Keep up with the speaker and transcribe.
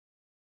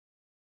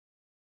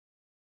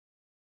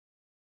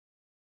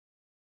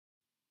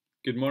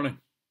Good morning.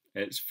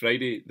 It's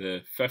Friday,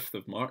 the 5th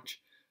of March,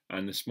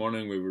 and this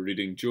morning we were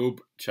reading Job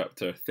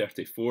chapter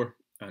 34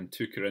 and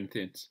 2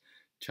 Corinthians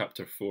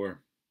chapter 4.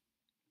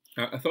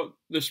 I thought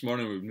this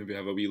morning we'd maybe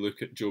have a wee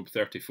look at Job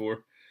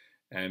 34.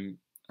 I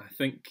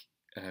think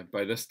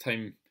by this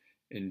time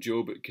in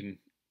Job it can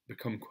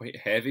become quite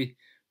heavy.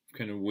 We've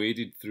kind of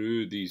waded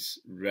through these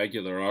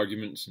regular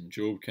arguments and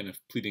Job kind of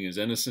pleading his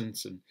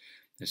innocence and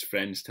his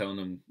friends telling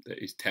him that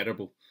he's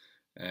terrible.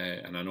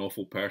 And an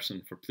awful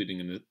person for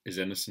pleading his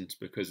innocence,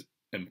 because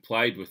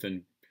implied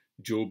within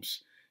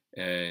Job's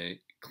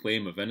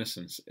claim of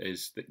innocence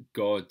is that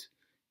God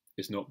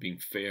is not being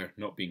fair,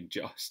 not being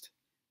just.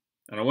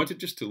 And I wanted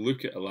just to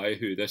look at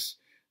Elihu, this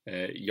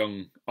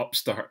young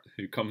upstart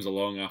who comes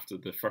along after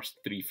the first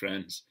three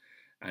friends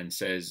and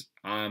says,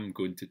 I'm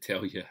going to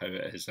tell you how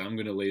it is. I'm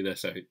going to lay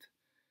this out.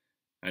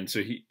 And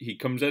so he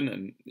comes in,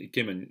 and he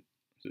came in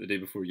the day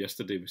before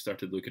yesterday. We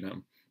started looking at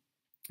him.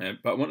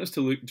 But I want us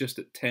to look just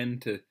at 10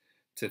 to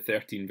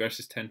 13,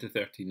 verses 10 to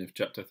 13 of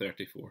chapter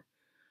 34.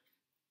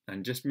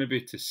 And just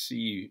maybe to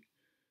see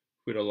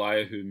where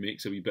Elihu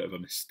makes a wee bit of a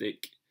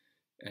mistake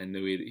in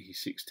the way that he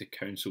seeks to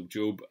counsel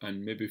Job,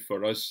 and maybe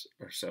for us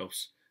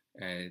ourselves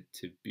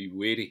to be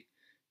wary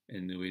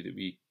in the way that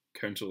we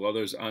counsel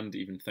others and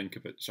even think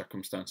about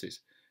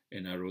circumstances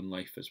in our own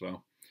life as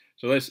well.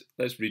 So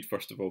let's read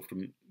first of all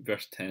from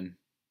verse 10.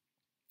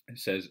 It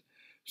says,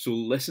 "So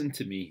listen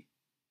to me,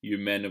 you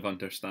men of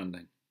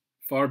understanding.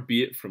 Far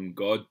be it from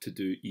God to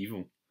do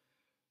evil,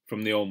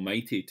 from the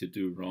Almighty to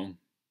do wrong.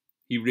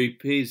 He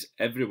repays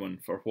everyone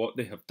for what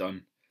they have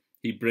done.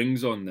 He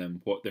brings on them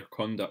what their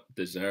conduct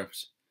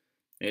deserves.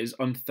 It is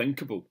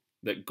unthinkable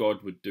that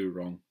God would do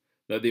wrong,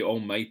 that the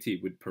Almighty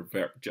would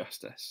pervert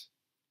justice.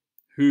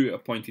 Who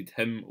appointed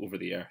him over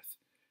the earth?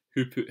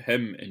 Who put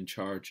him in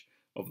charge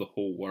of the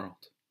whole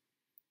world?"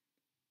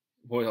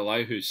 What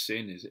Elihu's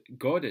saying is that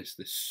God is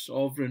the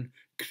sovereign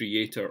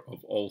creator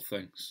of all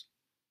things.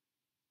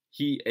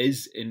 He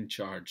is in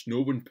charge.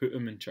 No one put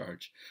him in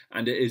charge.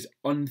 And it is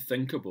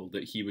unthinkable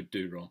that he would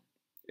do wrong.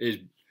 It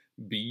is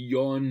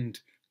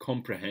beyond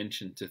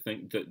comprehension to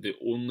think that the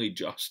only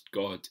just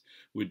God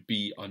would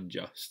be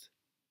unjust.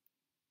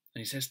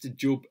 And he says to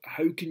Job,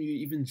 how can you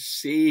even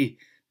say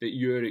that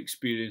you're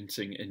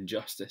experiencing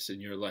injustice in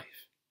your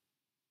life?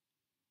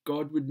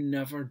 God would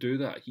never do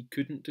that. He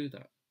couldn't do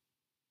that.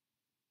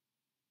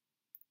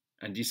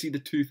 And you see the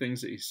two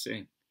things that he's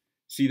saying.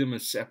 See them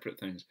as separate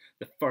things.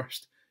 The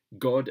first,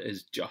 God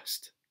is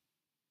just.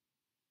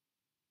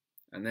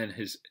 And then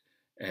his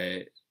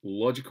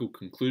logical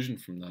conclusion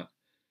from that,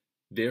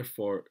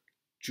 therefore,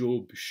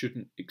 Job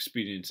shouldn't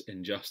experience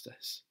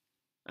injustice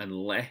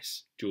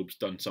unless Job's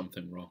done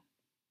something wrong.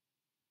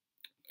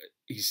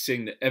 He's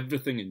saying that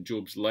everything in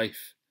Job's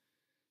life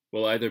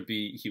will either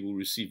be he will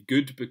receive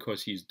good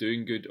because he's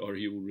doing good, or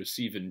he will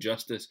receive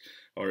injustice,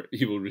 or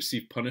he will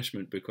receive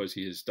punishment because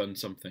he has done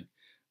something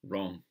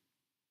wrong.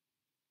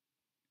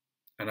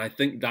 And I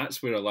think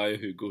that's where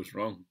Elihu goes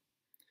wrong,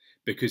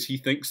 because he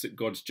thinks that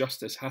God's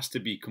justice has to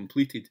be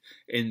completed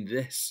in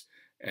this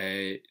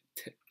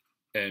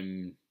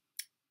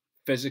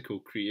physical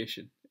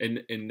creation,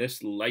 in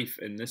this life,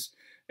 in this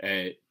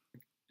in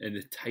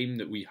the time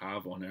that we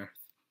have on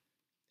earth.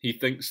 He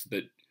thinks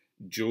that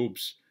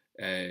Job's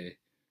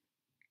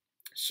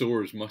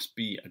sores must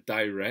be a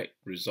direct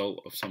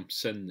result of some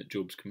sin that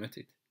Job's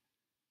committed.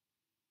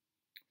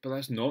 But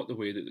that's not the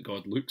way that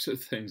God looks at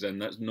things, and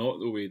that's not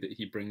the way that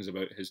he brings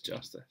about his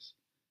justice.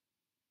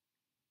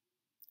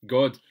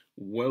 God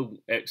will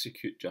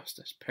execute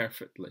justice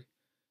perfectly,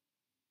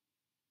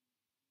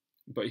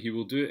 but he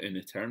will do it in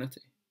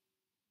eternity.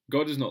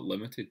 God is not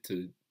limited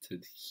to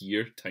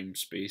here, time,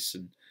 space,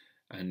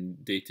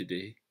 and day to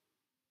day.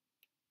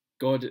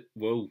 God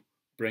will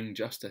bring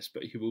justice,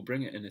 but he will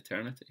bring it in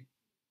eternity.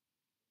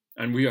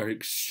 And we are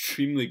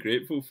extremely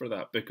grateful for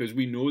that, because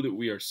we know that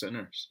we are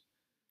sinners.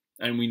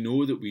 And we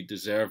know that we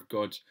deserve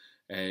God's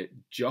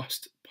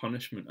just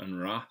punishment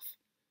and wrath.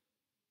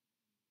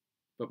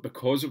 But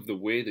because of the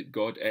way that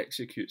God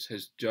executes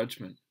his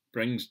judgment,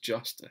 brings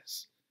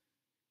justice,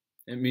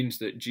 it means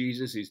that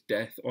Jesus'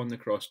 death on the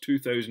cross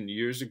 2,000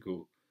 years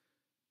ago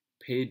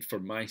paid for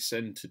my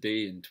sin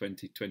today in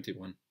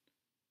 2021.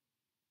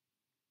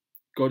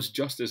 God's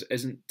justice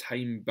isn't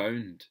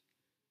time-bound,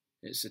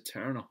 it's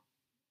eternal.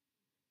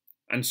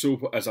 And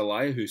so as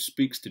Elihu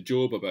speaks to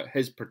Job about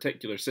his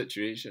particular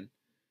situation,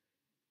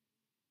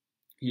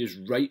 he is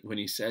right when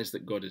he says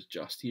that God is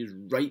just. He is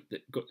right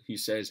that he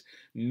says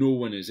no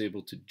one is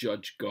able to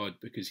judge God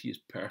because he is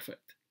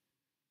perfect.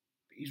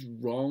 But he's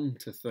wrong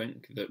to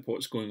think that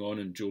what's going on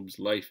in Job's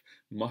life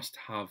must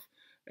have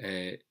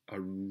a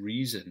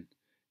reason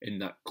in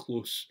that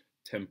close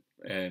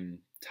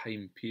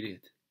time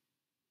period.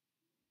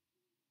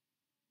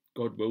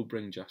 God will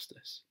bring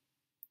justice.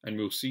 And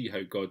we'll see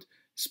how God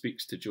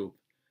speaks to Job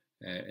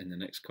in the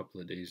next couple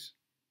of days.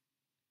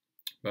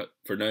 But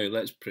for now,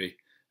 let's pray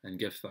and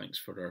give thanks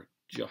for our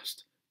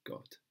just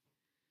God.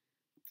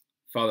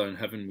 Father in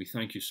heaven, we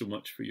thank you so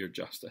much for your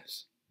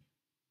justice.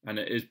 And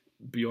it is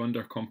beyond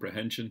our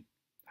comprehension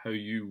how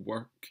you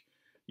work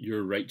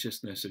your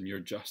righteousness and your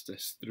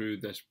justice through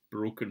this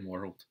broken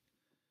world.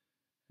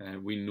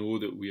 We know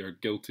that we are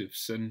guilty of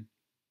sin,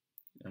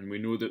 and we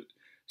know that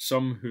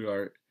some who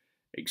are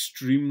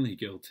extremely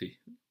guilty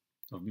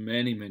of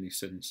many, many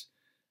sins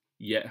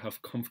yet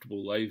have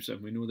comfortable lives,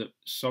 and we know that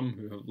some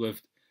who have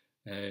lived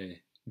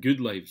good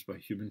lives by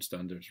human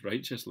standards,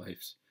 righteous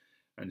lives,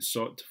 and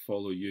sought to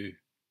follow you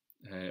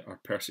are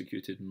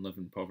persecuted and live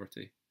in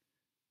poverty.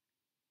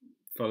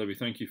 Father, we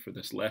thank you for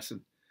this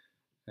lesson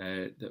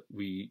that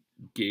we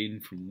gain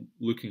from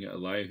looking at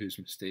Eliyahu's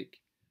mistake,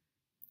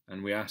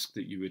 and we ask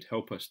that you would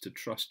help us to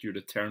trust your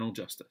eternal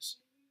justice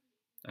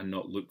and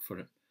not look for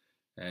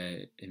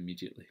it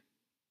immediately.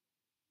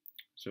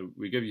 So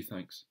we give you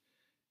thanks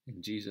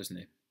in Jesus'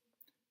 name.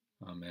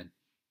 Amen.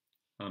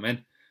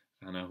 Amen.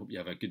 And I hope you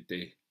have a good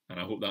day, and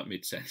I hope that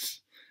made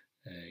sense.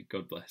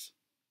 God bless.